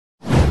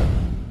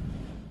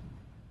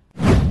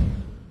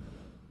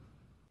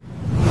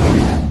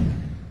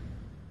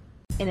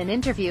In an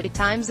interview to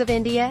Times of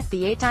India,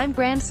 the 8-time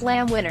Grand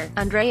Slam winner,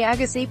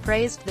 Agassi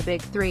praised the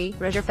Big Three,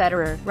 Roger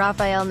Federer,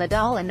 Rafael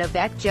Nadal and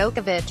Novak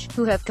Djokovic,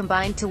 who have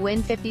combined to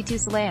win 52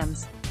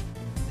 slams.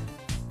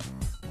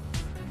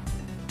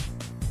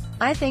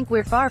 "I think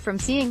we're far from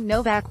seeing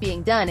Novak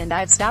being done, and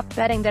I've stopped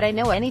betting that I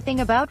know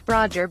anything about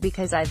Roger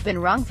because I've been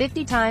wrong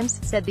 50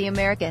 times, said the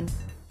American.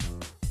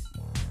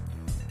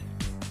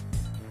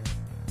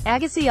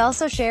 Agassi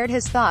also shared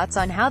his thoughts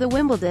on how the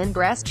Wimbledon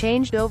grass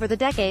changed over the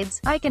decades.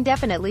 "I can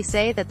definitely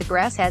say that the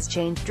grass has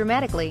changed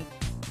dramatically.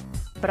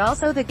 But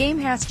also the game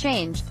has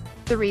changed.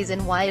 The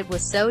reason why it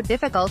was so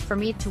difficult for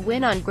me to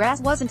win on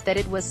grass wasn't that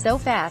it was so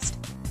fast.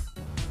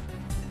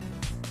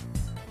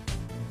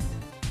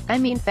 I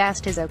mean,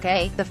 fast is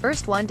okay, the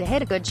first one to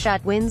hit a good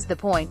shot wins the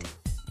point.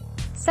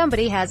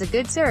 Somebody has a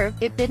good serve,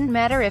 it didn't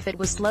matter if it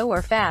was slow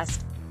or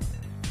fast.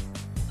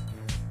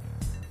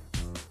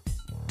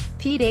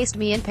 Pete aced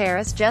me in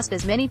Paris just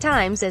as many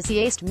times as he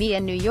aced me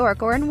in New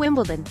York or in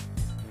Wimbledon.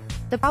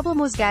 The problem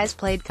was guys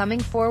played coming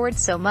forward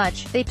so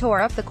much, they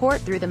tore up the court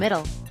through the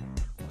middle.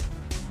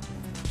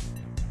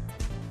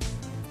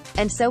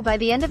 And so by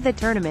the end of the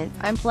tournament,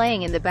 I'm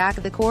playing in the back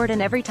of the court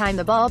and every time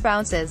the ball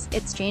bounces,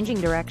 it's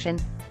changing direction.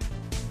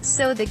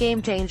 So the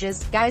game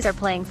changes, guys are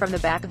playing from the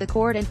back of the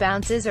court and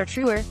bounces are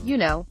truer, you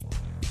know.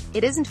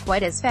 It isn't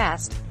quite as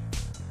fast."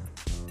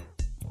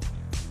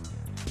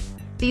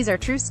 These are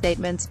true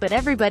statements, but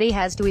everybody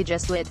has to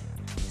adjust to it.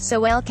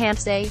 So I can't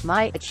say,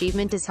 my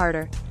achievement is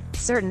harder.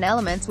 Certain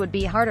elements would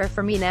be harder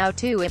for me now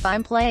too if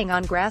I'm playing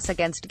on grass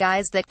against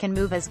guys that can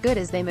move as good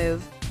as they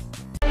move.